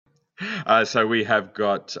So we have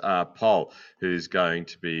got Paul, who's going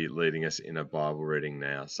to be leading us in a Bible reading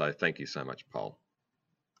now. So thank you so much, Paul.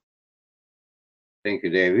 Thank you,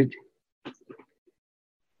 David.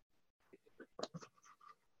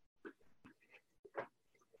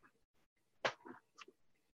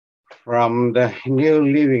 From the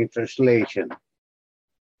New Living Translation,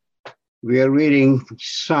 we are reading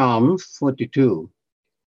Psalm 42.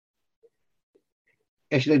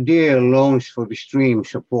 As the deer longs for the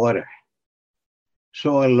streams of water,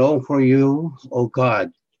 so I long for you, O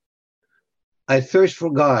God. I thirst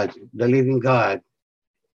for God, the living God.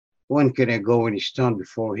 When can I go and stand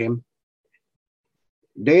before him?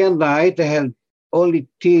 Day and night I have only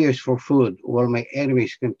tears for food, while my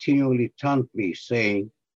enemies continually taunt me,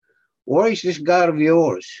 saying, where is this God of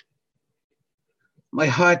yours? My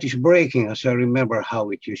heart is breaking as I remember how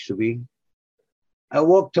it used to be. I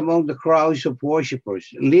walked among the crowds of worshippers,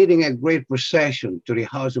 leading a great procession to the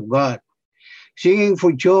house of God, singing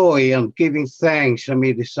for joy and giving thanks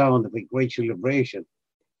amid the sound of a great celebration.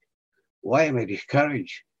 Why am I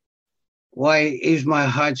discouraged? Why is my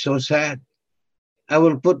heart so sad? I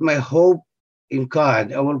will put my hope in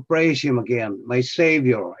God. I will praise him again, my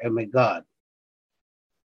Savior and my God.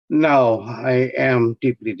 Now I am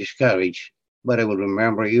deeply discouraged, but I will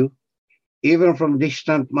remember you, even from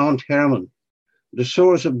distant Mount Hermon, the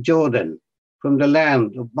source of Jordan, from the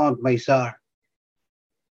land of Mount Mizar.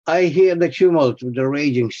 I hear the tumult of the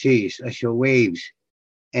raging seas as your waves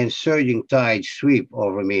and surging tides sweep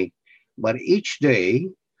over me. But each day,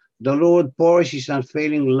 the Lord pours his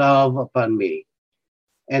unfailing love upon me.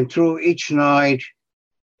 And through each night,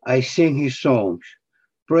 I sing his songs,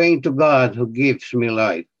 praying to God who gives me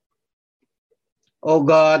life. O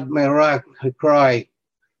God, my rock, I cry,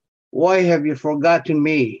 why have you forgotten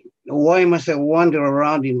me? Why must I wander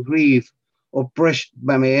around in grief, oppressed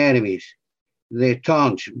by my enemies? Their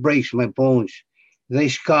taunts breaks my bones. They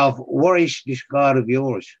scoff, where is this God of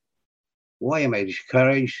yours? Why am I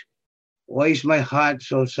discouraged? Why is my heart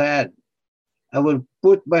so sad? I will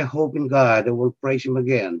put my hope in God. I will praise him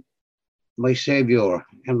again, my Savior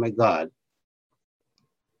and my God.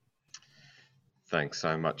 Thanks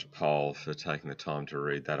so much, Paul, for taking the time to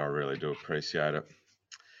read that. I really do appreciate it.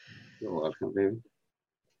 You're welcome, David.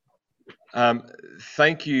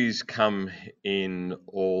 Thank yous come in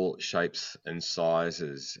all shapes and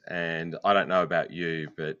sizes, and I don't know about you,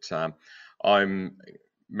 but I'm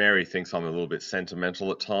Mary thinks I'm a little bit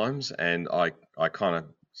sentimental at times, and I kind of,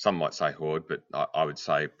 some might say hoard, but I would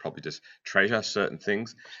say probably just treasure certain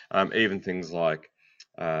things, even things like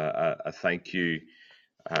a thank you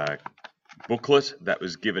uh, booklet that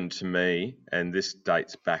was given to me, and this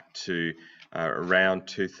dates back to around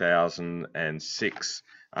 2006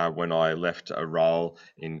 when I left a role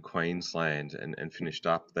in Queensland and finished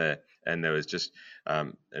up there. And there was just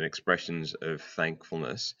an expressions of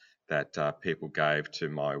thankfulness that people gave to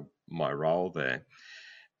my role there.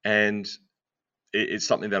 And it's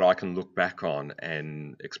something that I can look back on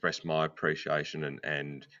and express my appreciation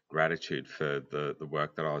and gratitude for the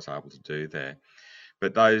work that I was able to do there.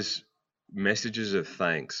 But those messages of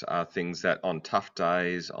thanks are things that on tough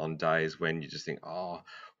days, on days when you just think, oh,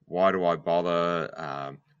 why do I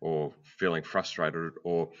bother? Or feeling frustrated,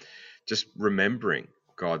 or just remembering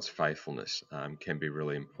God's faithfulness can be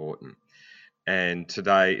really important. And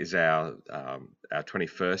today is our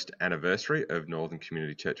 21st anniversary of Northern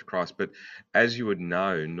Community Church of Christ. But as you would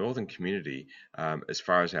know, Northern Community, as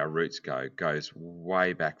far as our roots go, goes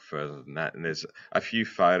way back further than that. And there's a few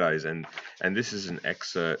photos, and this is an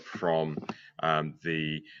excerpt from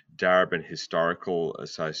the Darebin Historical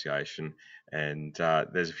Association. And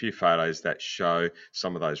there's a few photos that show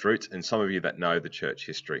some of those roots, and some of you that know the church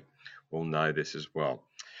history will know this as well.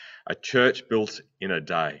 A church built in a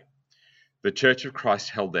day. The Church of Christ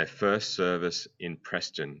held their first service in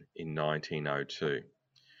Preston in 1902.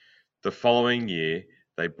 The following year,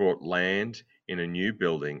 they bought land in a new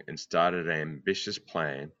building and started an ambitious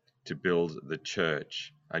plan to build the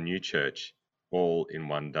church, a new church, all in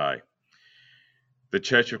one day. The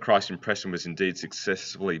Church of Christ in Preston was indeed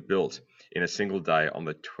successfully built in a single day on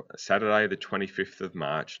the Saturday, the 25th of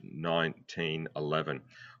March, 1911,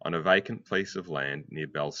 on a vacant piece of land near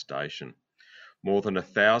Bell Station. More than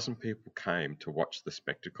 1,000 people came to watch the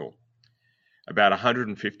spectacle. About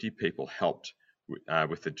 150 people helped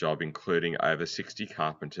with the job, including over 60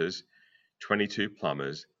 carpenters, 22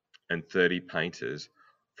 plumbers, and 30 painters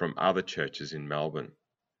from other churches in Melbourne.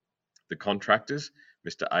 The contractors,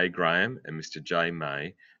 Mr. A. Graham and Mr. J.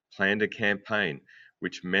 May, planned a campaign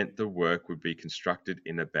which meant the work would be constructed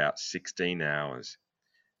in about 16 hours.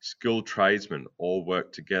 Skilled tradesmen all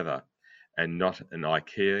worked together and not an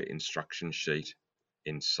IKEA instruction sheet.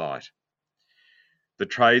 in sight. The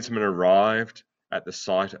tradesmen arrived at the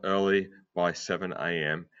site early by 7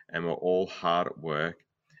 a.m. and were all hard at work,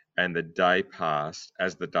 and the day passed.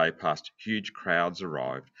 As the day passed, huge crowds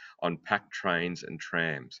arrived on packed trains and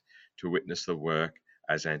trams to witness the work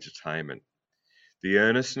as entertainment. The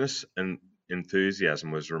earnestness and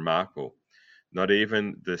enthusiasm was remarkable. Not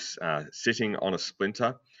even this sitting on a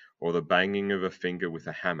splinter or the banging of a finger with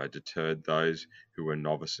a hammer deterred those who were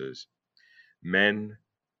novices. Men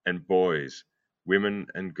and boys, women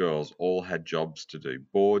and girls all had jobs to do.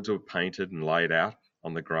 Boards were painted and laid out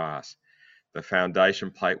on the grass. The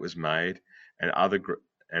foundation plate was made, and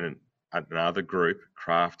another group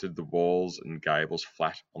crafted the walls and gables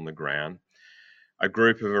flat on the ground. A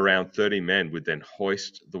group of around 30 men would then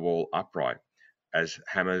hoist the wall upright as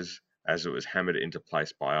it was hammered into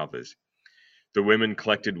place by others. The women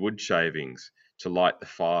collected wood shavings to light the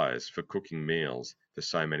fires for cooking meals for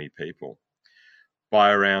so many people.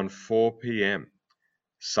 By around 4 p.m.,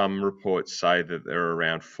 some reports say that there are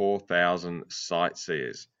around 4,000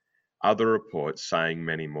 sightseers, other reports saying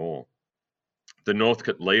many more. The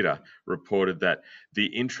Northcote Leader reported that the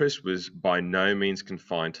interest was by no means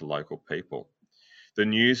confined to local people. The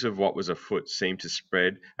news of what was afoot seemed to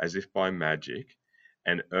spread as if by magic,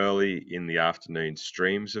 and early in the afternoon,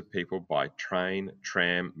 streams of people by train,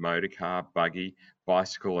 tram, motorcar, buggy,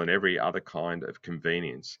 bicycle, and every other kind of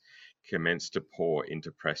convenience commenced to pour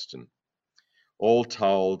into Preston. All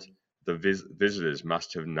told, the visitors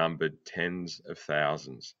must have numbered tens of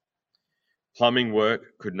thousands. Plumbing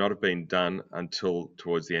work could not have been done until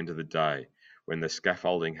towards the end of the day, when the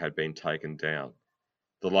scaffolding had been taken down.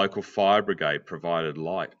 The local fire brigade provided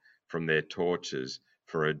light from their torches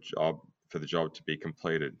for the job to be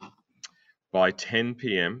completed. By 10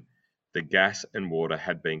 p.m., the gas and water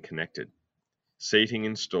had been connected, seating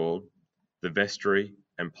installed, the vestry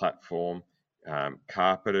and platform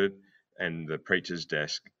carpeted, and the preacher's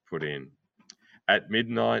desk put in. At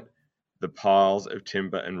midnight, the piles of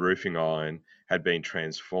timber and roofing iron had been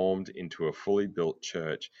transformed into a fully built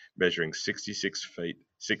church measuring 66 feet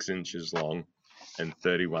 6 inches long and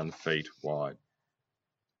 31 feet wide.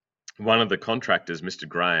 One of the contractors, Mr.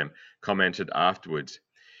 Graham, commented afterwards,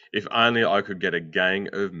 "If only I could get a gang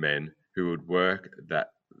of men who would work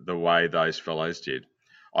the way those fellows did,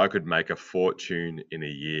 I could make a fortune in a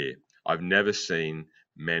year. I've never seen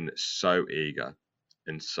men so eager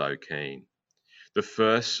and so keen." The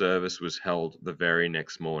first service was held the very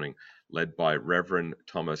next morning, led by Reverend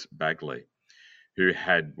Thomas Bagley, who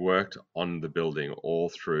had worked on the building all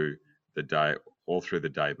through the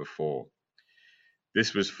day before.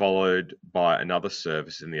 This was followed by another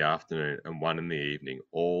service in the afternoon and one in the evening,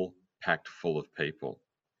 all packed full of people.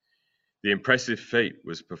 The impressive feat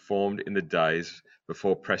was performed in the days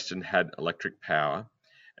before Preston had electric power,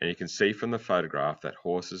 and you can see from the photograph that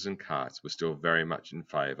horses and carts were still very much in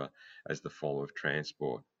favour as the form of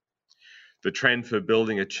transport. The trend for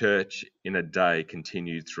building a church in a day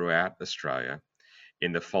continued throughout Australia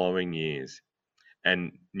in the following years,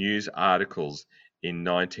 and news articles in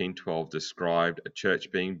 1912 described a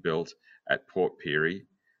church being built at Port Pirie,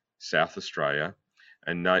 South Australia,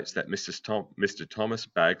 and notes that Mr. Thomas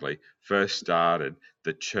Bagley first started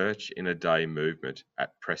the Church in a Day movement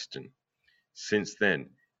at Preston. Since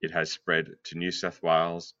then, it has spread to New South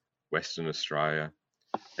Wales, Western Australia,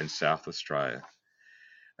 and South Australia.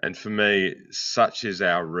 And for me, such is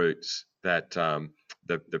our roots that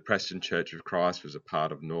the Preston Church of Christ was a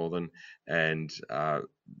part of Northern, and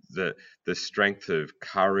the strength of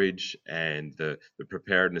courage and the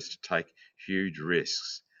preparedness to take huge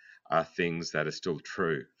risks are things that are still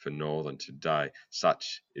true for Northern today.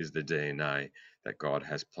 Such is the DNA that God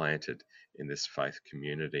has planted in this faith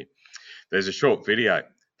community. There's a short video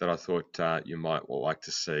that I thought you might like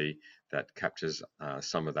to see that captures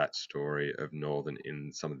some of that story of Northern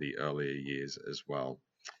in some of the earlier years as well.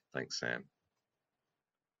 Thanks, Sam.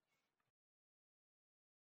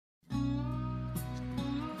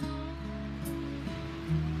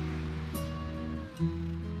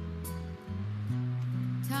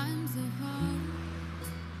 Times are hard.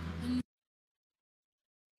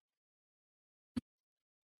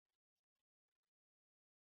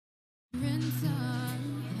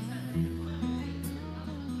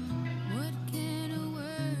 What can a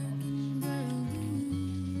working girl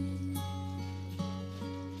do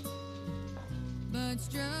but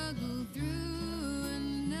struggle through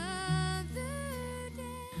another day?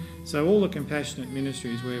 So all the compassionate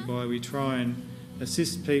ministries whereby we try and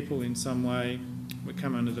assist people in some way, we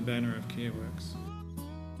come under the banner of CareWorks.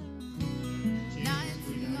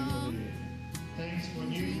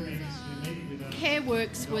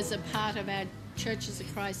 CareWorks was a part of our Churches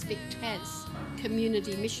of Christ VicTAS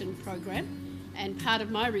community mission program, and part of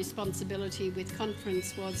my responsibility with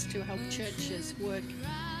conference was to help churches work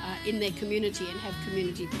in their community and have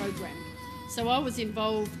community program. So I was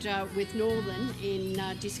involved with Northern in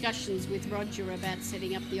discussions with Roger about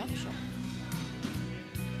setting up the op shop.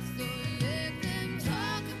 So let them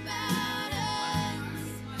talk about us,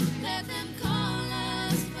 let them call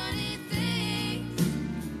us funny things.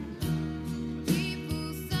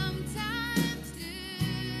 People sometimes do.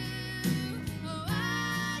 Oh,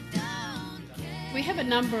 I don't care. We have a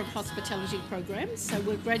number of hospitality programs, so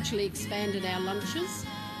we've gradually expanded our lunches.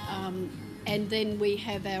 And then we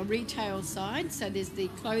have our retail side, so there's the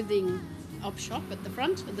clothing op shop at the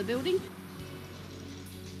front of the building.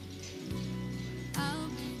 I'll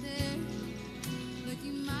be there, but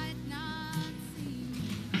you might not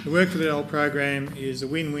see. The Work for the Old program is a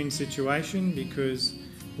win-win situation because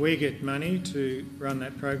we get money to run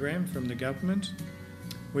that program from the government.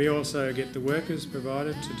 We also get the workers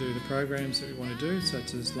provided to do the programs that we want to do,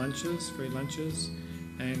 such as lunches, free lunches,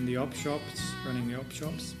 and the op shops, running the op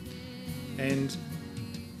shops. And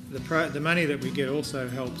the money that we get also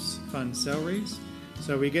helps fund salaries.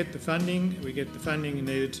 So we get the funding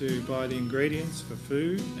needed to buy the ingredients for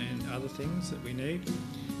food and other things that we need.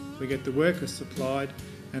 We get the workers supplied,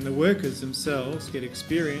 and the workers themselves get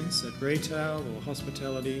experience at retail or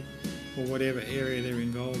hospitality or whatever area they're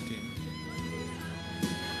involved in.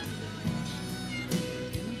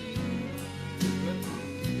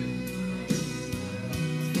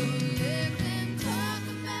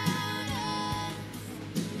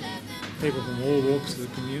 People from all walks of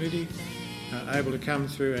the community are able to come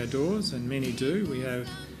through our doors, and many do. We have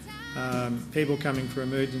people coming for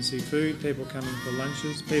emergency food, people coming for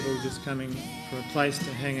lunches, people just coming for a place to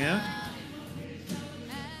hang out.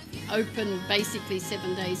 Open basically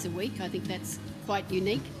 7 days a week. I think that's quite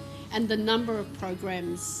unique. And the number of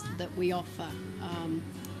programs that we offer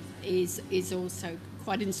is also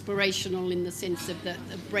quite inspirational in the sense of the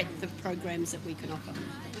breadth of programs that we can offer.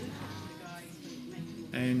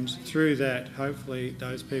 And through that, hopefully,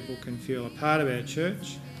 those people can feel a part of our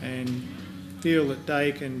church and feel that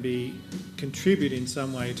they can contribute in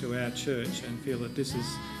some way to our church and feel that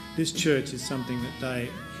this church is something that they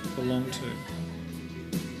belong to.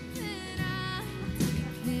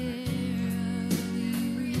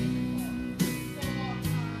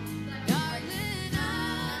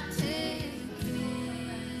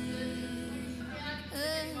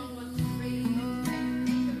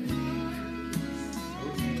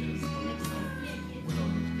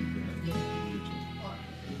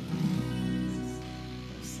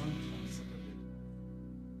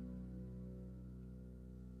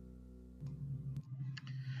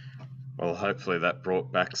 Well, hopefully that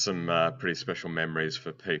brought back some pretty special memories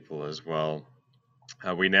for people as well.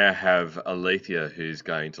 We now have Alethea who's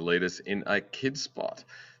going to lead us in a kids spot.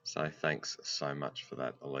 So thanks so much for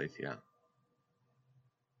that, Alethea.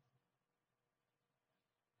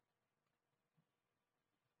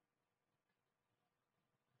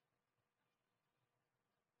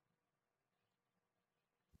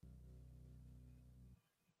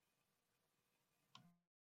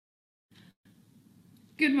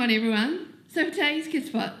 Good morning, everyone. So for today's Kids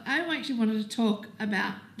Spot, I actually wanted to talk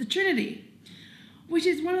about the Trinity, which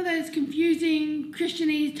is one of those confusing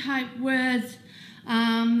Christianese type words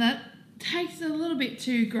that takes a little bit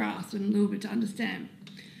to grasp and a little bit to understand.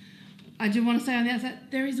 I do want to say on the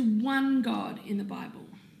outset, there is one God in the Bible.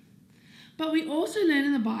 But we also learn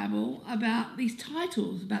in the Bible about these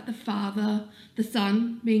titles, about the Father, the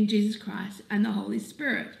Son, being Jesus Christ, and the Holy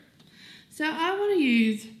Spirit. So I want to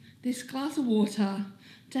use this glass of water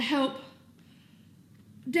to help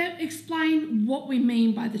explain what we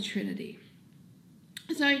mean by the Trinity.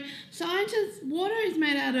 So scientists, water is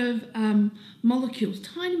made out of molecules,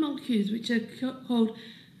 tiny molecules, which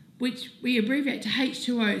we abbreviate to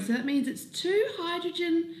H2O. So that means it's two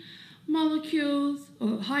hydrogen molecules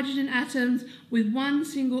or hydrogen atoms with one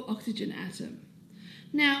single oxygen atom.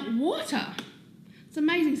 Now, water, it's an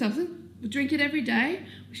amazing substance. We drink it every day.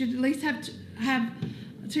 We should at least have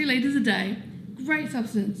 2 litres a day. Great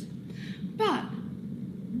substance. But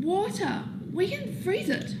water, we can freeze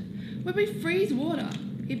it. When we freeze water,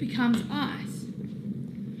 it becomes ice.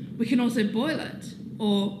 We can also boil it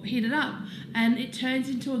or heat it up, and it turns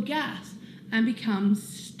into a gas and becomes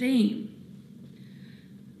steam.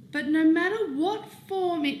 But no matter what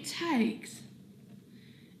form it takes,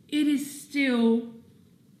 it is still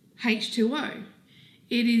H2O.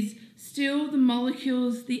 It is still the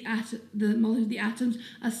molecules, the atoms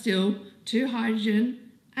are still 2 hydrogen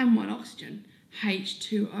and 1 oxygen,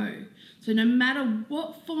 H2O. So no matter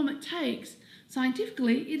what form it takes,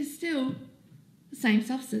 scientifically, it is still the same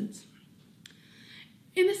substance.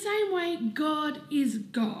 In the same way, God is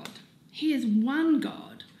God. He is one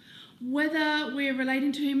God. Whether we're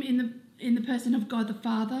relating to him in the person of God the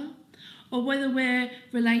Father, or whether we're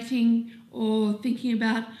relating or thinking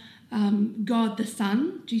about God the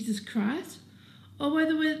Son, Jesus Christ, or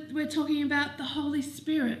whether we're talking about the Holy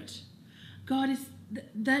Spirit.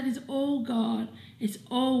 That is all God. It's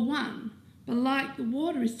all one. But like the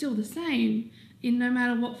water is still the same in no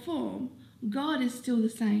matter what form, God is still the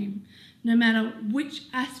same, no matter which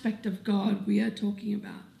aspect of God we are talking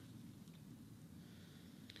about.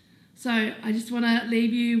 So I just want to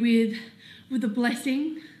leave you with a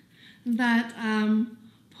blessing that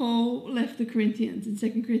Paul left the Corinthians in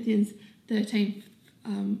 2 Corinthians 13,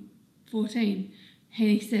 14. And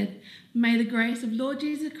he said, "May the grace of Lord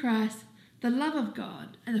Jesus Christ, the love of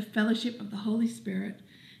God, and the fellowship of the Holy Spirit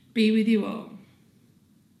be with you all."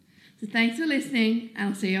 So thanks for listening, and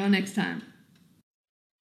I'll see you all next time.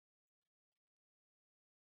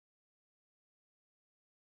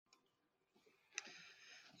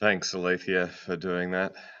 Thanks, Alethea, for doing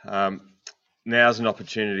that. Now's an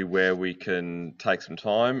opportunity where we can take some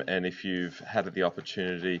time, and if you've had the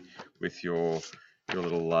opportunity with your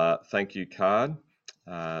little thank you card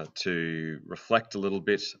to reflect a little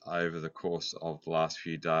bit over the course of the last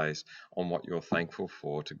few days on what you're thankful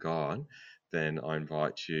for to God, then I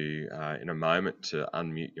invite you in a moment to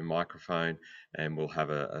unmute your microphone, and we'll have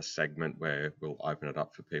a segment where we'll open it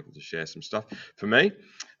up for people to share some stuff. For me,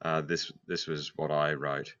 this was what I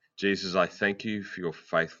wrote. Jesus, I thank you for your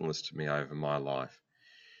faithfulness to me over my life.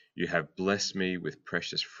 You have blessed me with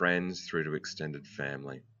precious friends through to extended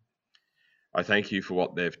family. I thank you for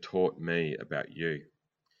what they've taught me about you.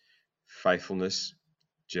 Faithfulness,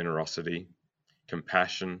 generosity,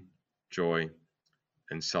 compassion, joy,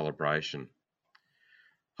 and celebration.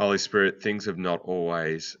 Holy Spirit, things have not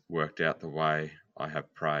always worked out the way I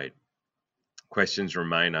have prayed. Questions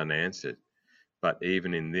remain unanswered, but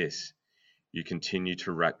even in this, you continue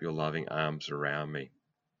to wrap your loving arms around me.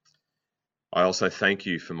 I also thank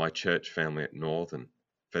you for my church family at Northern,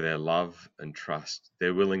 for their love and trust,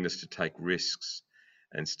 their willingness to take risks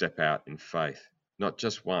and step out in faith, not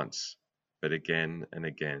just once, but again and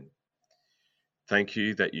again. Thank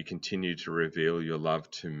you that you continue to reveal your love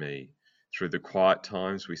to me through the quiet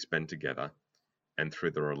times we spend together and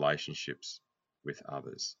through the relationships with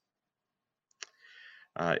others.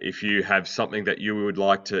 If you have something that you would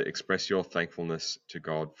like to express your thankfulness to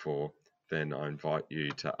God for, then I invite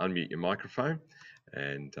you to unmute your microphone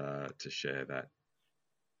and to share that.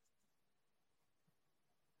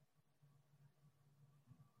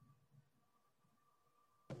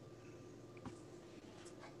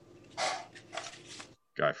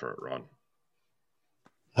 Go for it, Ron.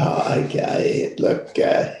 Okay, look,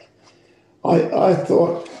 I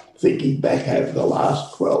thought, thinking back over the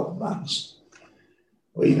last 12 months,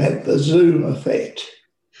 we've had the Zoom effect,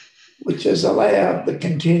 which has allowed the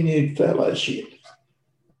continued fellowship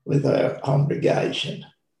with our congregation.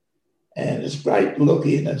 And it's great to look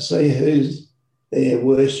in and see who's there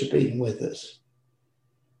worshipping with us.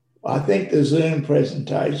 I think the Zoom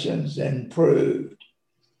presentations improved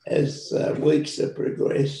as weeks have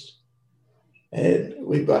progressed, and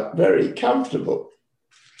we got very comfortable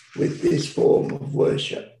with this form of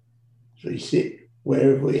worship as we sit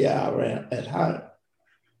wherever we are at home.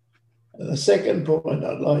 And the second point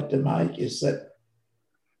I'd like to make is that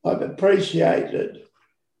I've appreciated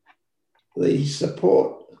the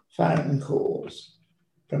support phone calls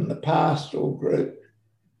from the pastoral group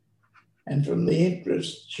and from the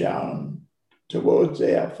interest shown towards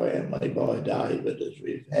our family by David, as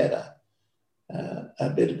we've had a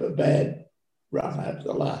bit of a bad run over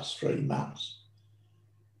the last 3 months.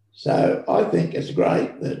 So I think it's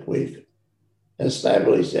great that we've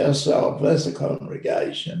established ourselves as a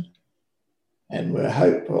congregation, and we're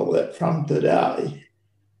hopeful that from today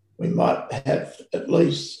we might have at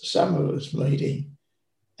least some of us meeting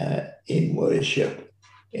in worship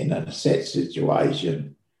in a set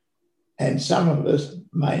situation, and some of us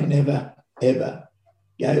may never ever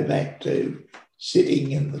go back to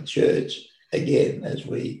sitting in the church again as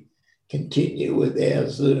we continue with our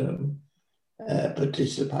Zoom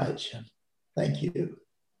participation. Thank you.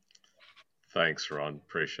 Thanks, Ron.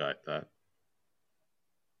 Appreciate that.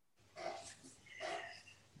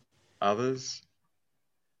 Others?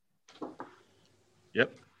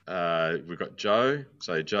 Yep. We've got Joe.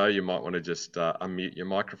 So, Joe, you might want to just unmute your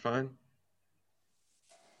microphone.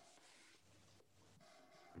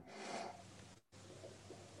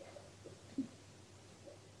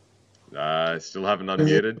 Still haven't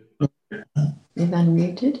unmuted. You've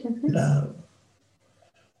unmuted, have you? No,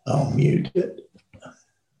 I'll mute it.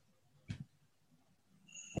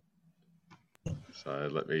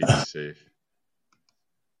 let me just see.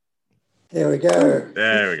 There we go.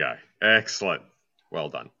 There we go. Excellent. Well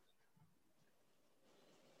done.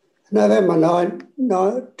 November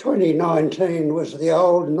 2019 was the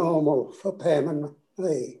old normal for Pam and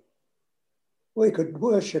me. We could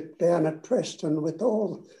worship down at Preston with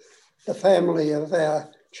all the family of our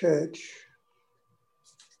church.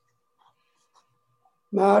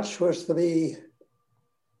 March was the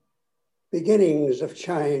beginnings of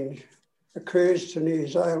change, a cruise to New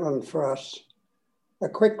Zealand for us, a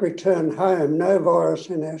quick return home, no virus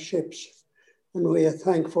in our ships, and we are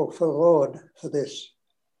thankful for the Lord for this.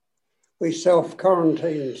 We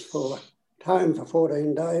self-quarantined at home for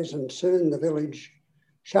 14 days, and soon the village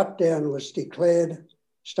shutdown was declared.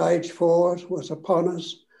 Stage 4 was upon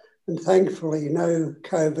us, and thankfully no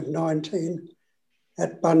COVID-19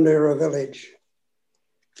 at Bundoora village.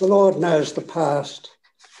 The Lord knows the past,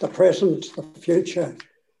 the present, the future,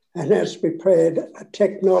 and has prepared a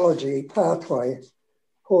technology pathway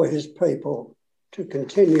for his people to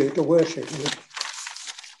continue to worship him.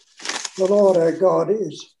 The Lord our God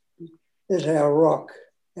is our rock,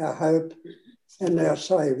 our hope, and our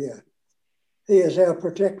saviour. He is our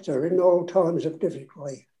protector in all times of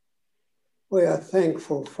difficulty. We are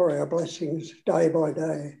thankful for our blessings day by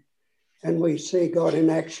day, and we see God in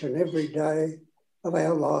action every day of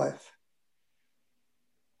our life.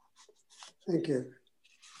 Thank you.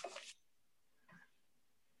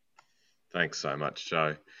 Thanks so much,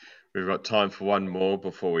 Joe. We've got time for one more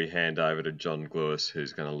before we hand over to John Glewis,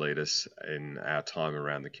 who's going to lead us in our time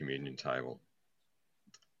around the communion table.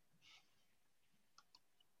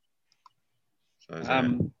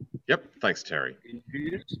 Yep, thanks, Terry.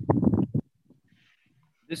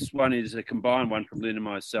 This one is a combined one from Lynn and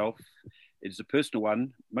myself. It's a personal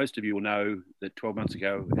one. Most of you will know that 12 months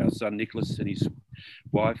ago, our son Nicholas and his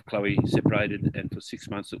wife Chloe separated, and for 6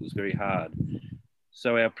 months it was very hard.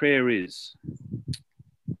 So our prayer is,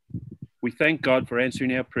 we thank God for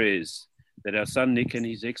answering our prayers, that our son Nick and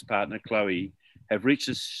his ex-partner Chloe have reached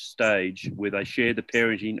a stage where they share the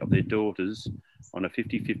parenting of their daughters on a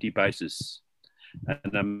 50-50 basis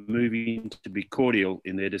and are moving to be cordial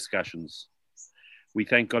in their discussions. We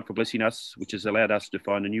thank God for blessing us, which has allowed us to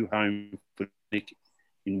find a new home for Nick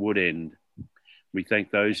in Woodend. We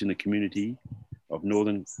thank those in the community of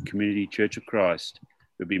Northern Community Church of Christ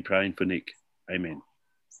who have been praying for Nick. Amen.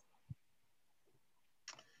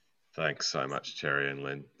 Thanks so much, Terry and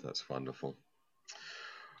Lynn. That's wonderful.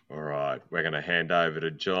 All right, we're going to hand over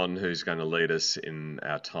to John, who's going to lead us in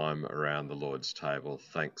our time around the Lord's table.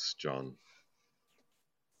 Thanks, John.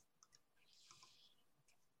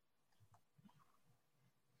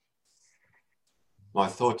 My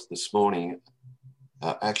thoughts this morning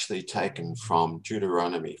are actually taken from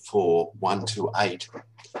Deuteronomy 4, 1-8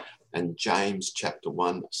 and James chapter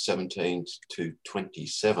 1, 17 to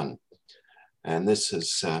 27. And this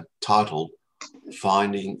is titled,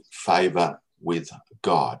 Finding Favour with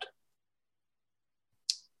God.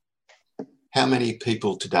 How many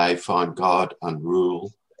people today find God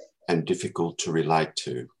unruly and difficult to relate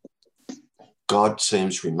to? God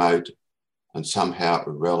seems remote and somehow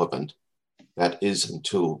irrelevant. That is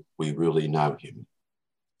until we really know him.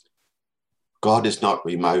 God is not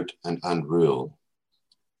remote and unreal.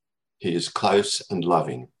 He is close and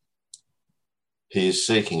loving. He is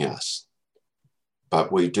seeking us,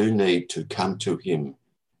 but we do need to come to him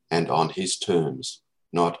and on his terms,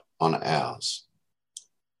 not on ours.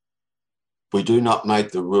 We do not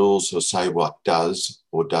make the rules or say what does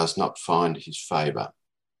or does not find his favour.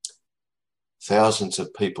 Thousands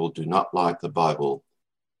of people do not like the Bible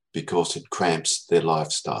because it cramps their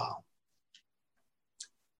lifestyle.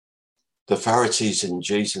 The Pharisees in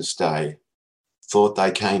Jesus' day thought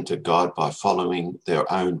they came to God by following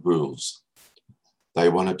their own rules. They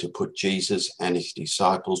wanted to put Jesus and his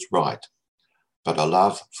disciples right, but a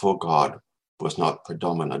love for God was not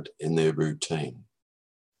predominant in their routine.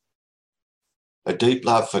 A deep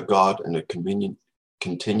love for God and a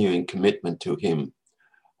continuing commitment to him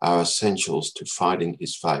are essentials to finding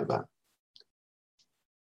his favour.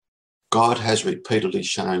 God has repeatedly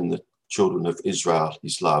shown the children of Israel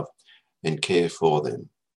his love and care for them.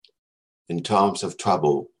 In times of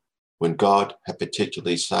trouble, when God had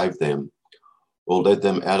particularly saved them or led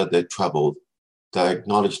them out of their trouble, they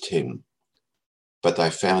acknowledged him, but they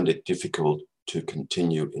found it difficult to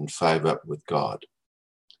continue in favour with God.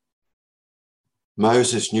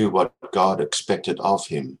 Moses knew what God expected of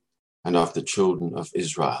him and of the children of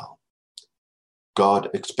Israel. God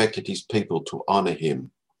expected his people to honour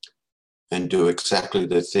him and do exactly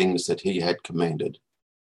the things that he had commanded.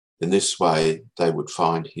 In this way, they would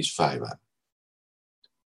find his favour.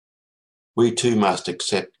 We too must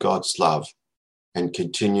accept God's love and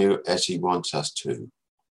continue as he wants us to.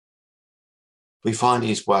 We find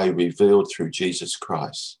his way revealed through Jesus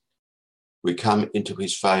Christ. We come into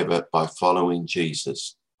his favour by following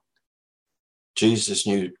Jesus. Jesus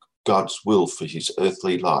knew God's will for his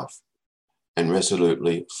earthly life and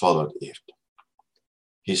resolutely followed it.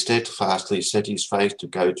 He steadfastly set his face to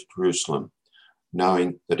go to Jerusalem,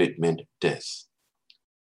 knowing that it meant death.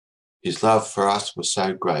 His love for us was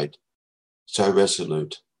so great, so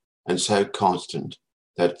resolute, and so constant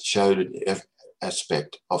that it showed in every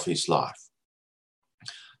aspect of his life.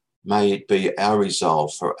 May it be our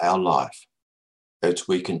resolve for our life as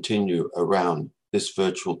we continue around this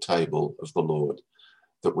virtual table of the Lord,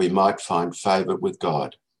 that we might find favour with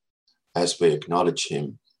God as we acknowledge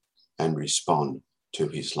him and respond to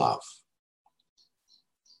his love.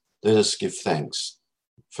 Let us give thanks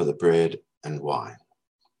for the bread and wine.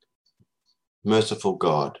 Merciful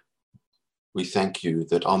God, we thank you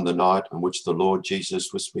that on the night on which the Lord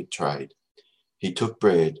Jesus was betrayed, he took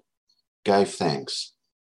bread, gave thanks,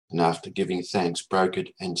 and after giving thanks, broke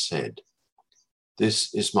it and said,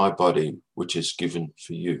 "This is my body, which is given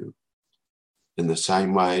for you." In the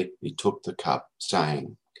same way, he took the cup,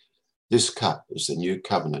 saying, "This cup is the new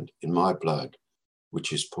covenant in my blood,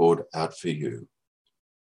 which is poured out for you."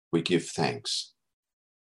 We give thanks.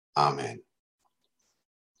 Amen.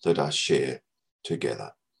 Let us share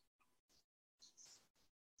together.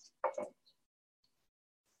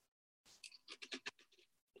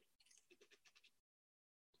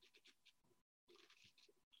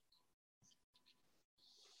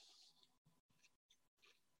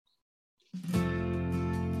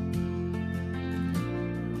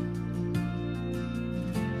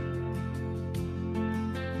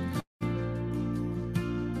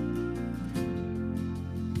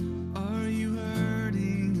 Are you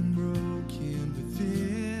hurting and broken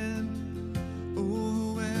within?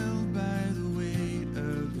 Overwhelmed by the weight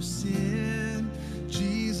of your sin?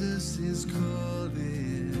 Jesus is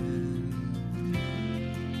calling.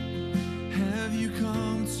 Have you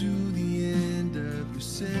come to the end of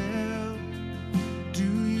yourself? Do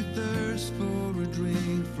you thirst for a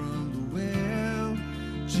drink from the well?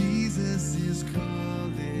 Jesus is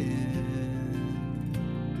calling.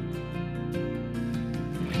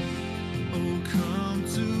 Oh, come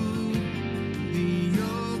to the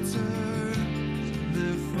altar.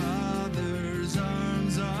 The Father's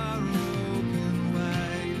arms are open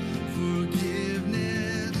wide.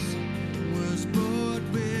 Forgiveness was bought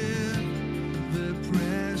with the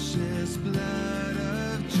precious blood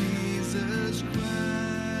of Jesus Christ.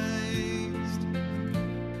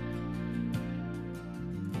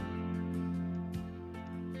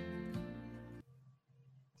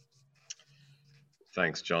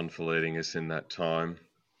 Thanks, John, for leading us in that time.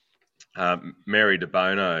 Mary De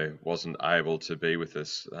Bono wasn't able to be with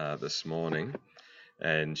us this morning,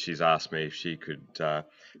 and she's asked me if she could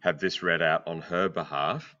have this read out on her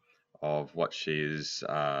behalf of what she is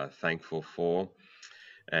thankful for.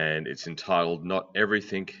 And it's entitled, "Not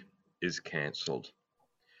Everything is Cancelled."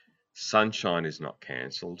 Sunshine is not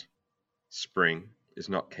cancelled. Spring is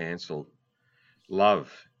not cancelled.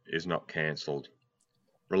 Love is not cancelled.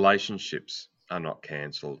 Relationships are not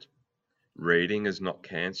cancelled. Reading is not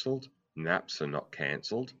cancelled. Naps are not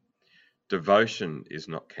cancelled. Devotion is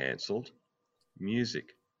not cancelled.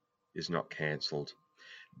 Music is not cancelled.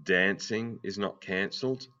 Dancing is not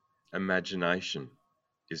cancelled. Imagination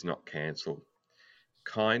is not cancelled.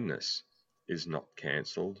 Kindness is not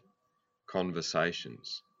cancelled.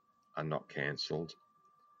 Conversations are not cancelled.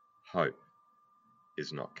 Hope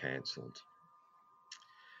is not cancelled.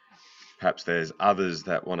 Perhaps there's others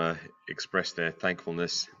that want to express their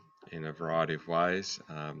thankfulness in a variety of ways.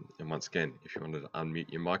 And once again, if you wanted to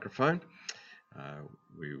unmute your microphone,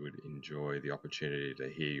 we would enjoy the opportunity to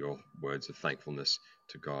hear your words of thankfulness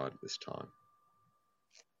to God this time.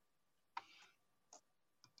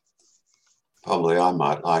 Probably I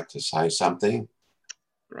might like to say something.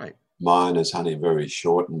 Great. Mine is only very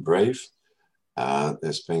short and brief.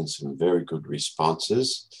 There's been some very good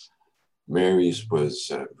responses. Mary's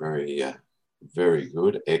was very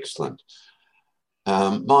good, excellent.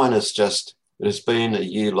 Mine is just, it has been a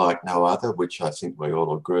year like no other, which I think we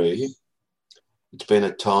all agree. It's been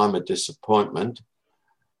a time of disappointment,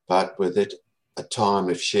 but with it, a time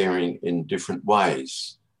of sharing in different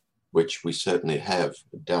ways, which we certainly have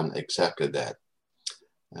done exactly that.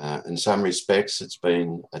 In some respects, it's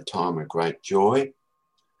been a time of great joy,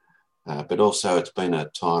 but also it's been a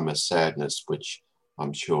time of sadness, which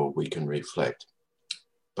I'm sure we can reflect.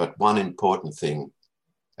 But one important thing,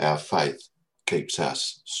 our faith keeps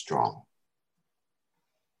us strong.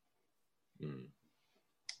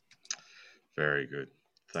 Very good.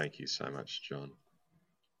 Thank you so much, John.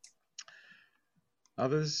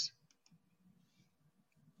 Others?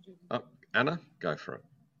 Oh, Anna, go for it.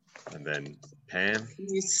 And then Pam. Can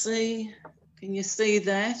you see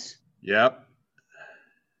that? Yep.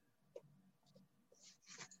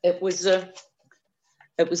 It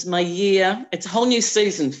was my year. It's a whole new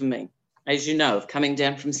season for me, as you know, of coming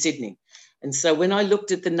down from Sydney. And so when I looked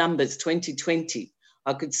at the numbers 2020,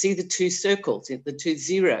 I could see the two circles, the two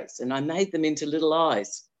zeros, and I made them into little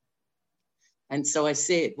eyes. And so I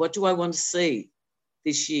said, what do I want to see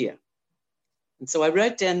this year? And so I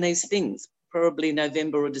wrote down these things, probably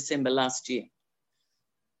November or December last year.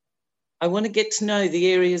 I want to get to know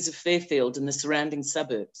the areas of Fairfield and the surrounding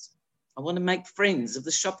suburbs. I want to make friends of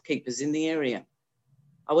the shopkeepers in the area.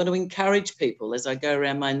 I want to encourage people as I go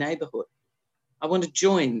around my neighbourhood. I want to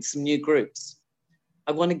join some new groups.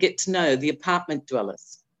 I want to get to know the apartment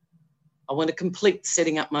dwellers. I want to complete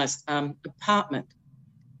setting up my apartment.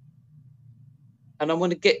 And I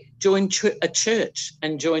want to join a church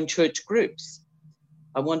and join church groups.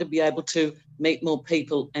 I want to be able to meet more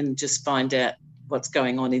people and just find out what's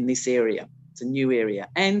going on in this area. It's a new area,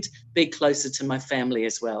 and be closer to my family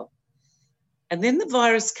as well. And then the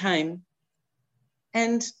virus came,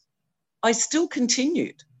 and I still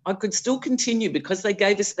continued. I could still continue because they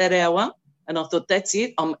gave us that hour, and I thought, that's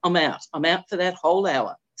it, I'm out. I'm out for that whole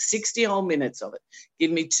hour, 60 whole minutes of it.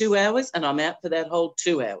 Give me 2 hours and I'm out for that whole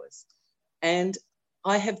 2 hours. And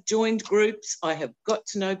I have joined groups. I have got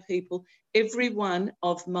to know people. Every one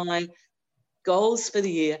of my goals for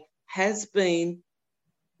the year has been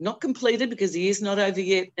not completed because the year's not over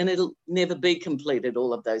yet, and it'll never be completed,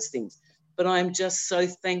 all of those things. But I'm just so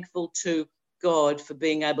thankful to God for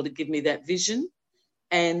being able to give me that vision,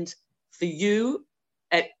 and for you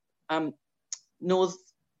at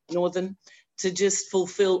Northern to just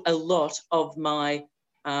fulfill a lot of my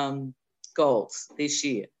goals this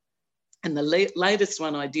year. And the latest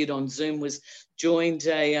one I did on Zoom was joined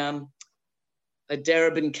a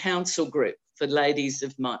Darebin Council group for ladies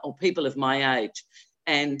of people of my age.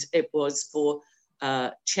 And it was for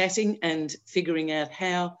chatting and figuring out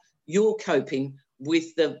how you're coping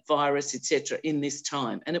with the virus, etc., in this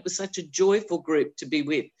time. And it was such a joyful group to be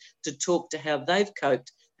with, to talk to how they've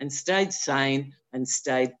coped and stayed sane and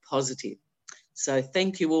stayed positive. So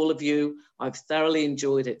thank you, all of you. I've thoroughly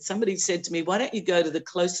enjoyed it. Somebody said to me, why don't you go to the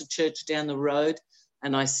closer church down the road?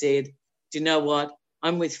 And I said, do you know what?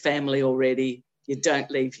 I'm with family already. You don't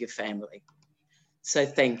leave your family. So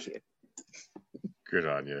thank you. Good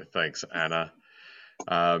on you. Thanks, Anna.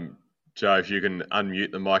 Joe, if you can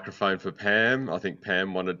unmute the microphone for Pam. I think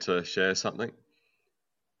Pam wanted to share something.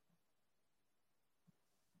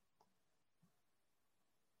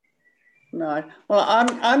 No. Well,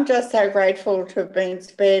 I'm just so grateful to have been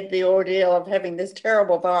spared the ordeal of having this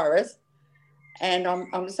terrible virus. And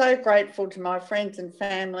I'm so grateful to my friends and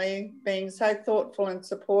family being so thoughtful and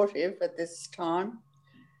supportive at this time.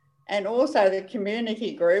 And also the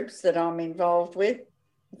community groups that I'm involved with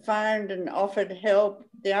phoned and offered help.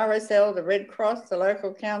 The RSL, the Red Cross, the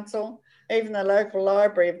local council, even the local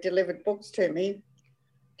library have delivered books to me,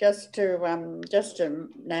 just to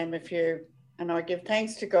name a few. And I give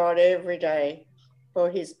thanks to God every day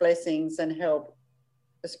for his blessings and help,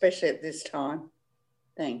 especially at this time.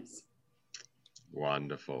 Thanks.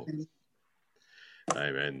 Wonderful.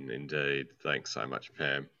 Amen, indeed. Thanks so much,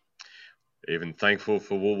 Pam. Even thankful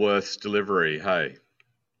for Woolworths delivery, hey?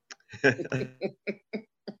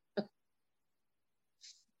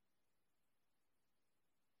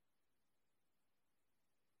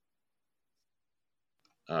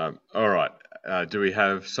 All right. Do we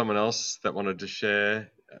have someone else that wanted to share?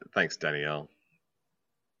 Thanks, Danielle.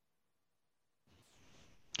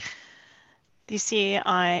 This year,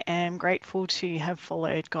 I am grateful to have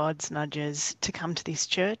followed God's nudges to come to this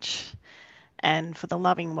church and for the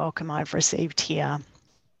loving welcome I've received here.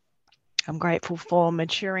 I'm grateful for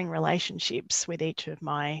maturing relationships with each of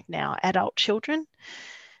my now adult children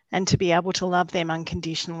and to be able to love them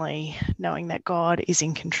unconditionally, knowing that God is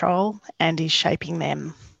in control and is shaping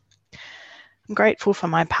them. I'm grateful for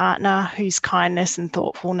my partner, whose kindness and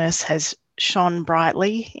thoughtfulness has shone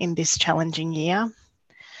brightly in this challenging year.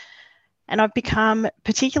 And I've become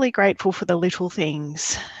particularly grateful for the little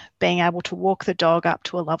things, being able to walk the dog up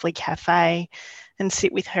to a lovely cafe and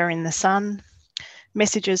sit with her in the sun,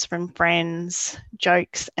 messages from friends,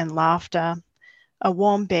 jokes and laughter, a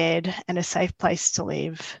warm bed and a safe place to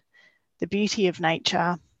live, the beauty of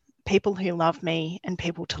nature, people who love me and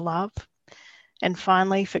people to love, and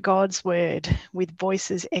finally for God's word with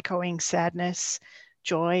voices echoing sadness,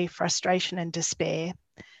 joy, frustration and despair,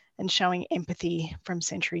 and showing empathy from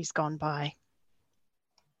centuries gone by.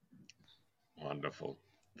 Wonderful.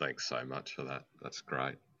 Thanks so much for that. That's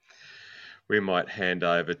great. we might hand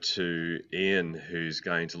over to Ian, who's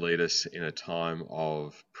going to lead us in a time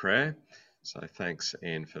of prayer. So thanks,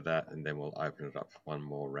 Ian, for that, and then we'll open it up for one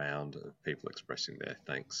more round of people expressing their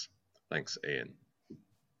thanks. Thanks, Ian.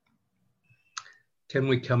 Can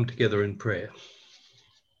we come together in prayer?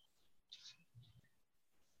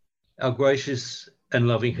 Our gracious and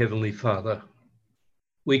loving Heavenly Father,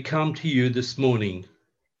 we come to you this morning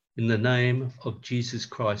in the name of Jesus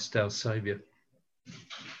Christ, our Saviour.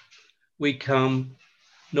 We come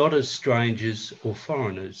not as strangers or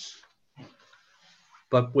foreigners,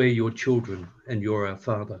 but we're your children and you're our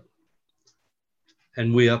Father.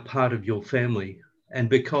 And we are part of your family. And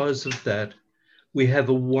because of that, we have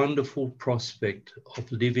a wonderful prospect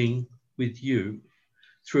of living with you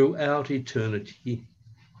throughout eternity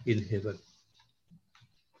in heaven.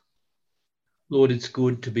 Lord, it's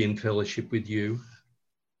good to be in fellowship with you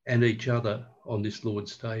and each other on this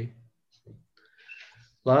Lord's Day.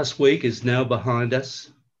 Last week is now behind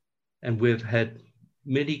us, and we've had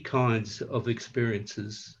many kinds of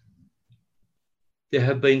experiences. There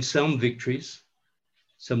have been some victories,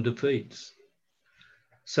 some defeats,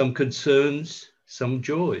 some concerns, some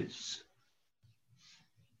joys.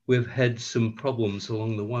 We've had some problems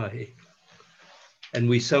along the way, and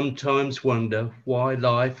we sometimes wonder why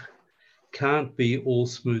life can't be all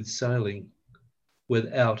smooth sailing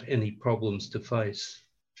without any problems to face.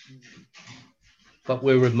 But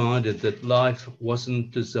we're reminded that life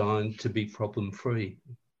wasn't designed to be problem-free.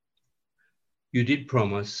 You did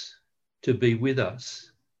promise to be with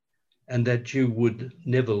us and that you would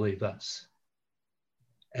never leave us.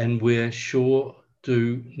 And we're sure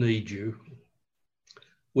do need you.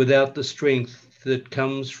 Without the strength that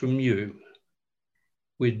comes from you,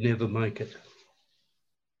 we'd never make it.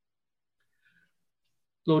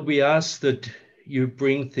 Lord, we ask that you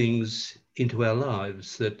bring things into our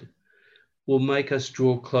lives that will make us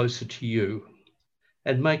draw closer to you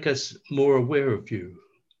and make us more aware of you.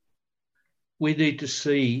 We need to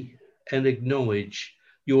see and acknowledge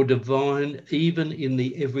your divine, even in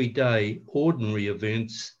the everyday, ordinary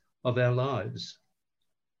events of our lives,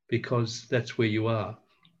 because that's where you are.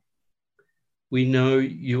 We know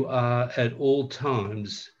you are at all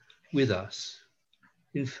times with us.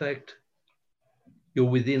 In fact, you're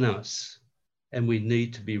within us, and we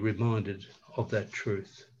need to be reminded of that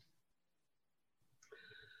truth.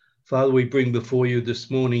 Father, we bring before you this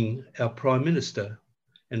morning our Prime Minister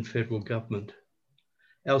and federal government,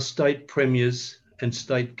 our state premiers and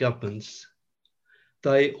state governments.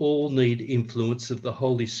 They all need influence of the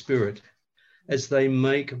Holy Spirit as they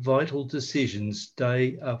make vital decisions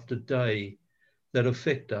day after day that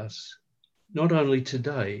affect us, not only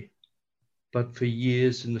today, but for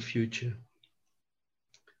years in the future.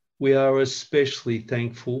 We are especially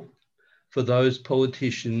thankful for those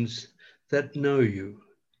politicians that know you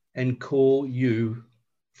and call you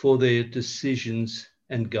for their decisions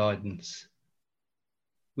and guidance.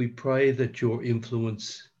 We pray that your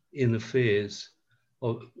influence in affairs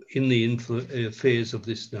of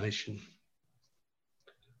this nation.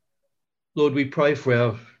 Lord, we pray for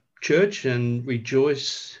our church and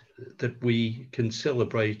rejoice that we can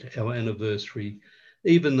celebrate our anniversary,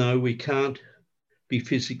 even though we can't be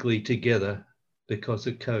physically together because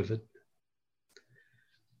of COVID.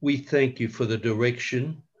 We thank you for the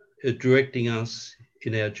directing us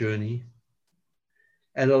in our journey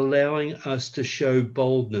and allowing us to show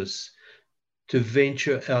boldness to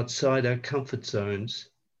venture outside our comfort zones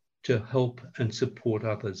to help and support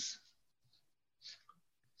others.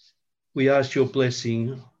 We ask your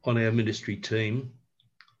blessing on our ministry team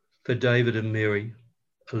for David and Mary,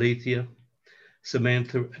 Alethea,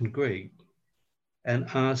 Samantha and Greg, and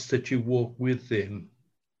ask that you walk with them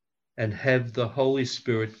and have the Holy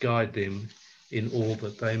Spirit guide them in all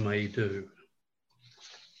that they may do.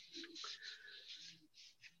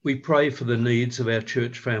 We pray for the needs of our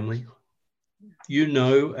church family. You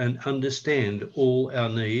know and understand all our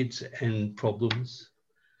needs and problems,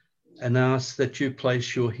 and ask that you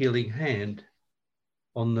place your healing hand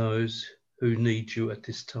on those who need you at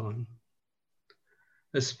this time.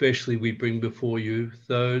 Especially we bring before you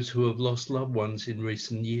those who have lost loved ones in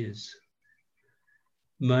recent years.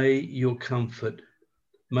 May you comfort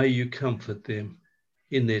them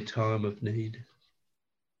in their time of need.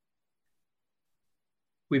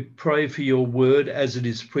 We pray for your word as it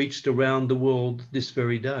is preached around the world this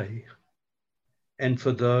very day, and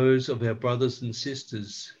for those of our brothers and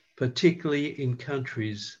sisters, particularly in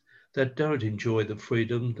countries that don't enjoy the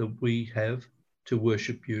freedom that we have to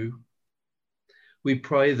worship you. We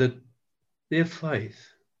pray that their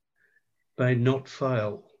faith may not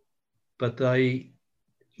fail, but they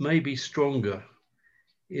may be stronger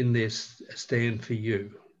in their stand for you.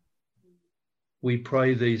 We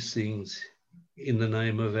pray these things in the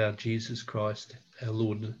name of our Jesus Christ, our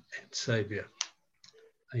Lord and Saviour.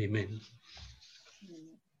 Amen.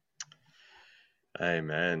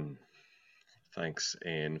 Amen. Thanks,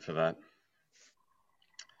 Ian, for that.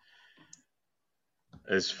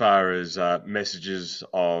 As far as messages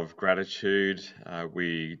of gratitude,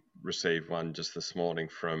 we received one just this morning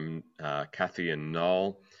from Kathy and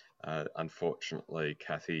Noel. Unfortunately,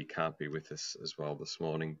 Kathy can't be with us as well this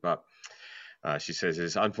morning, but she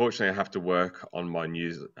says, unfortunately, I have to work on my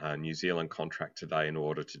New Zealand contract today in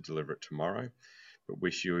order to deliver it tomorrow, but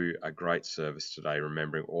wish you a great service today,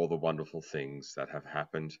 remembering all the wonderful things that have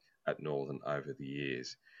happened at Northern over the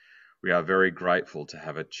years. We are very grateful to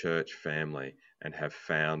have a church family and have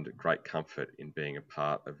found great comfort in being a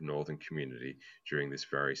part of Northern community during this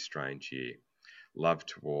very strange year. Love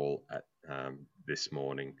to all at this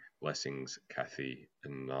morning. Blessings, Kathy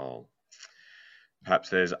and Noel. Perhaps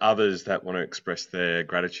there's others that want to express their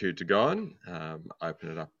gratitude to God.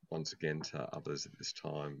 Open it up once again to others at this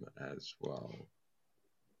time as well.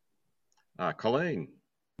 Colleen.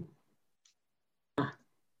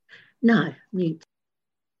 No, mute.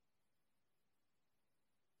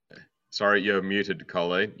 Sorry, you're muted,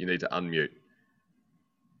 Colleen. You need to unmute.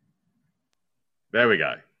 There we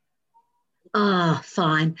go. Ah,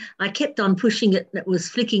 fine. I kept on pushing it and it was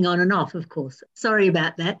flicking on and off, of course. Sorry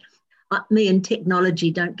about that. Me and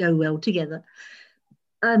technology don't go well together.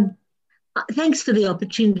 Thanks for the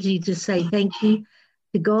opportunity to say thank you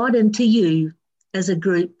to God and to you as a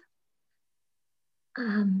group.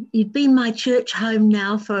 You've been my church home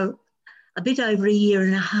now for a bit over a year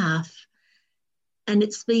and a half, and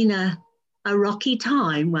it's been a rocky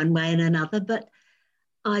time one way and another, but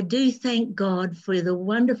I do thank God for the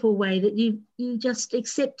wonderful way that you just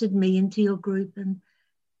accepted me into your group, and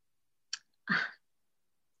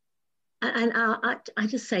I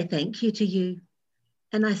just say thank you to you,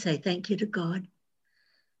 and I say thank you to God.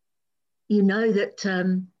 You know that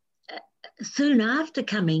soon after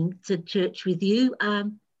coming to church with you,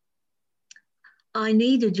 I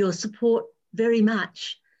needed your support very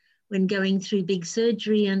much when going through big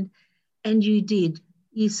surgery, and you did.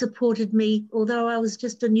 You supported me, although I was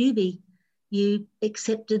just a newbie. You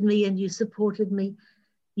accepted me and you supported me.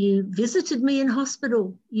 You visited me in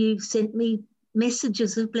hospital. You sent me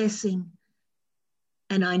messages of blessing.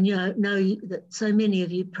 And I know that so many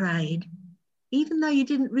of you prayed. Even though you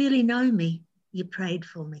didn't really know me, you prayed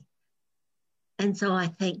for me. And so I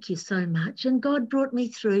thank you so much. And God brought me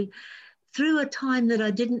through a time that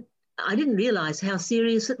I didn't realise how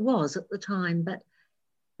serious it was at the time, but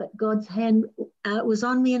God's hand was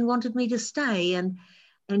on me and wanted me to stay, and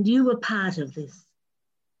you were part of this.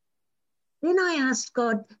 Then I asked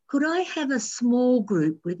God, could I have a small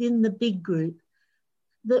group within the big group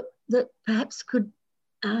that perhaps could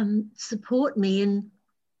support me in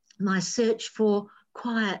my search for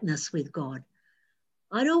quietness with God?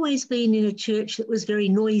 I'd always been in a church that was very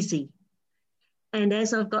noisy, and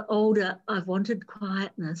as I've got older, I've wanted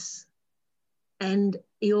quietness, and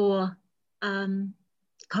your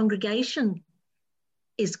congregation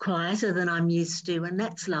is quieter than I'm used to, and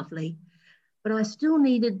that's lovely. But I still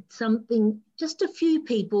needed something, just a few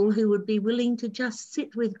people who would be willing to just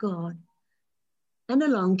sit with God. And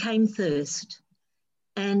along came Thirst,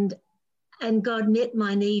 and God met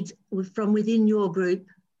my needs from within your group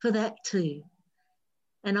for that too.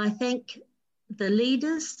 And I thank the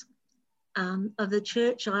leaders of the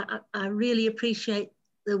church. I really appreciate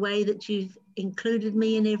the way that you've included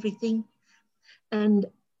me in everything. And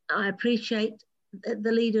I appreciate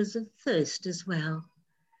the leaders of Thirst as well.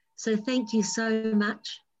 So thank you so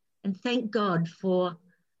much, and thank God for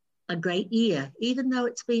a great year. Even though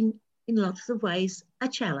it's been in lots of ways a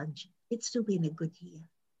challenge, it's still been a good year.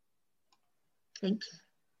 Thank you.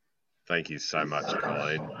 Thank you so much,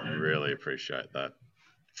 Colleen. Really appreciate that.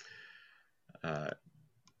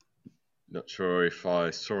 Not sure if I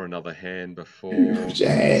saw another hand before.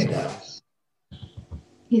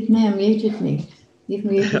 You've now muted me. You've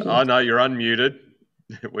muted me. Oh, no, you're unmuted.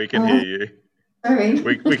 We can hear you. Sorry.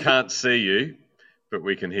 We can't see you, but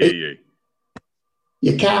we can hear you.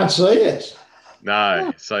 You can't see us.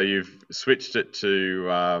 No, so you've switched it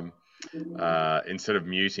to, instead of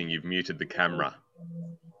muting, you've muted the camera.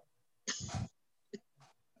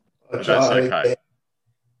 But that's okay.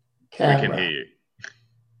 We can hear you.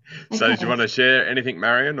 So Okay. did you want to share anything,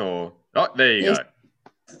 Marion, or? Oh, there you Yes. go.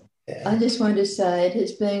 I just want to say it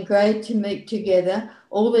has been great to meet together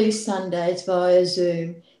all these Sundays via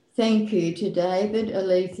Zoom. Thank you to David,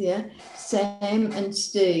 Alethea, Sam and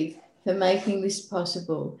Steve for making this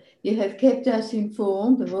possible. You have kept us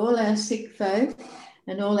informed of all our sick folk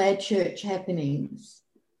and all our church happenings.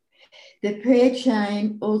 The prayer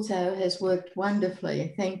chain also has worked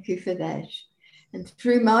wonderfully. Thank you for that. And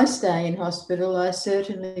through my stay in hospital, I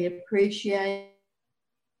certainly appreciated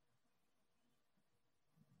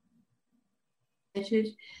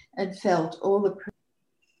and felt all the.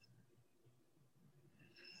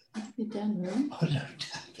 Have you done, Ron?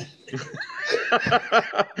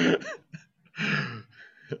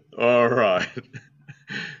 All right.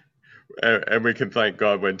 And we can thank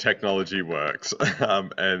God when technology works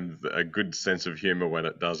and a good sense of humour when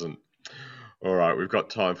it doesn't. All right, we've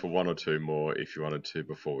got time for one or two more if you wanted to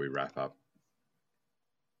before we wrap up.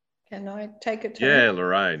 Can I take a turn? Yeah,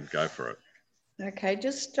 Lorraine, go for it. Okay,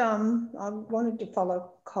 just I wanted to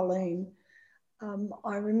follow Colleen.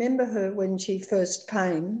 I remember her when she first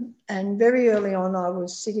came, and very early on I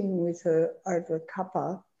was sitting with her over a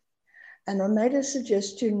cuppa, and I made a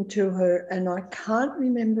suggestion to her, and I can't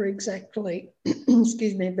remember exactly,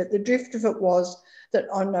 excuse me, but the drift of it was that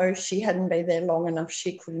I know she hadn't been there long enough,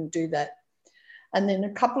 she couldn't do that. And then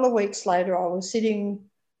a couple of weeks later, I was sitting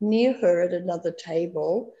near her at another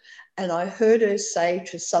table, and I heard her say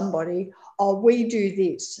to somebody, "Oh, we do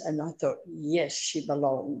this." And I thought, yes, she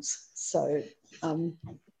belongs. So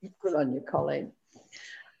good on you, Colleen.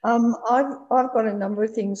 I've got a number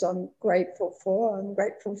of things I'm grateful for. I'm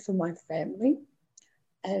grateful for my family,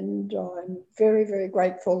 and I'm very, very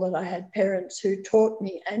grateful that I had parents who taught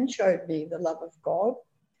me and showed me the love of God,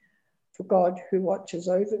 for God who watches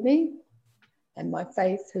over me, and my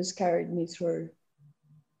faith has carried me through.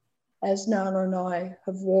 As Nana and I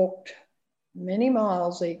have walked many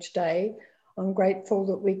miles each day, I'm grateful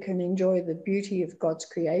that we can enjoy the beauty of God's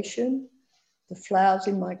creation, the flowers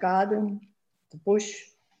in my garden, the bush,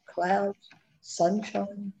 clouds,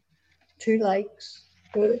 sunshine, 2 lakes,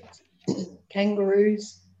 birds,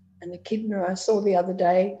 kangaroos, and the echidna I saw the other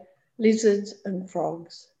day, lizards and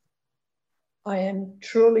frogs. I am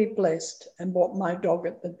truly blessed and brought my dog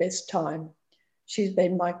at the best time. She's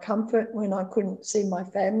been my comfort when I couldn't see my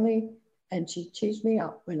family, and she cheers me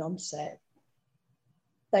up when I'm sad.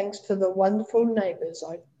 Thanks for the wonderful neighbours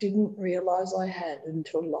I didn't realise I had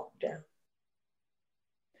until lockdown.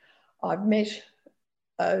 I've met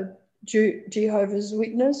a Jehovah's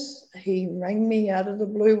Witness. He rang me out of the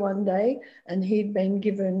blue one day, and he'd been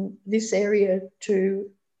given this area to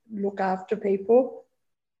look after people.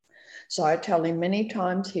 So I tell him many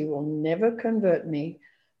times he will never convert me,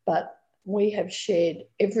 but we have shared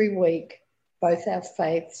every week both our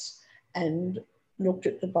faiths and looked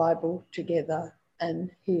at the Bible together,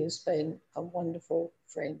 and he has been a wonderful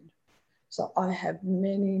friend. So I have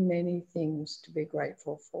many, many things to be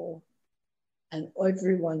grateful for. And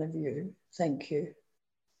every one of you, thank you.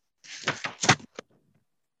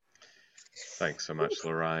 Thanks so much,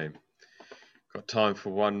 Lorraine. Got time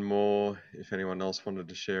for one more if anyone else wanted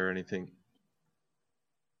to share anything.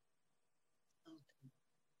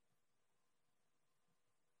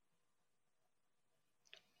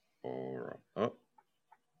 All right. Oh.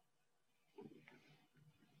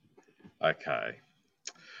 Okay.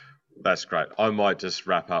 That's great. I might just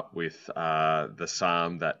wrap up with the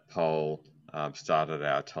psalm that Paul started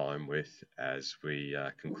our time with as we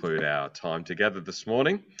conclude our time together this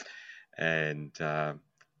morning. And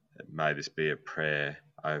may this be a prayer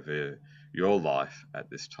over your life at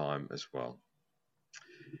this time as well.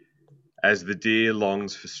 As the deer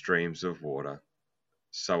longs for streams of water,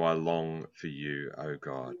 so I long for you, O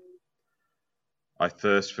God. I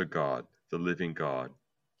thirst for God, the living God.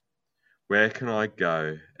 Where can I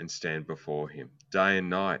go and stand before him? Day and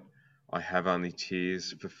night I have only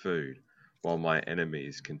tears for food, while my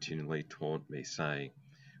enemies continually taunt me, saying,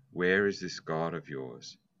 "Where is this God of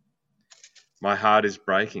yours?" My heart is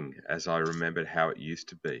breaking as I remembered how it used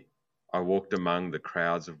to be. I walked among the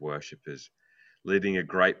crowds of worshippers, leading a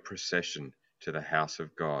great procession to the house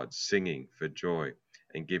of God, singing for joy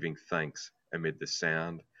and giving thanks amid the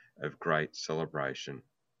sound of great celebration.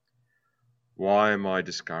 Why am I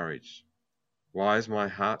discouraged? Why is my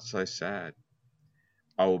heart so sad?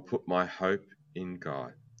 I will put my hope in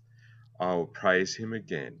God. I will praise him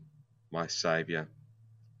again, my Saviour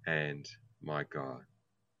and my God.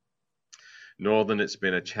 Northern, it's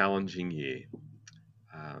been a challenging year.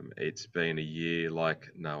 It's been a year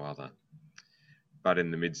like no other. But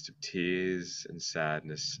in the midst of tears and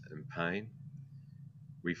sadness and pain,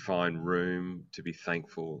 we find room to be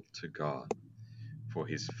thankful to God for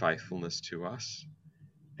his faithfulness to us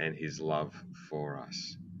and his love for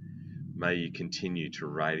us. May you continue to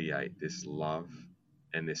radiate this love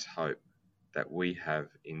and this hope that we have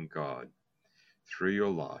in God through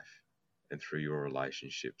your life and through your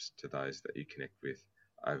relationships to those that you connect with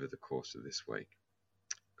over the course of this week.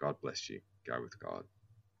 God bless you. Go with God.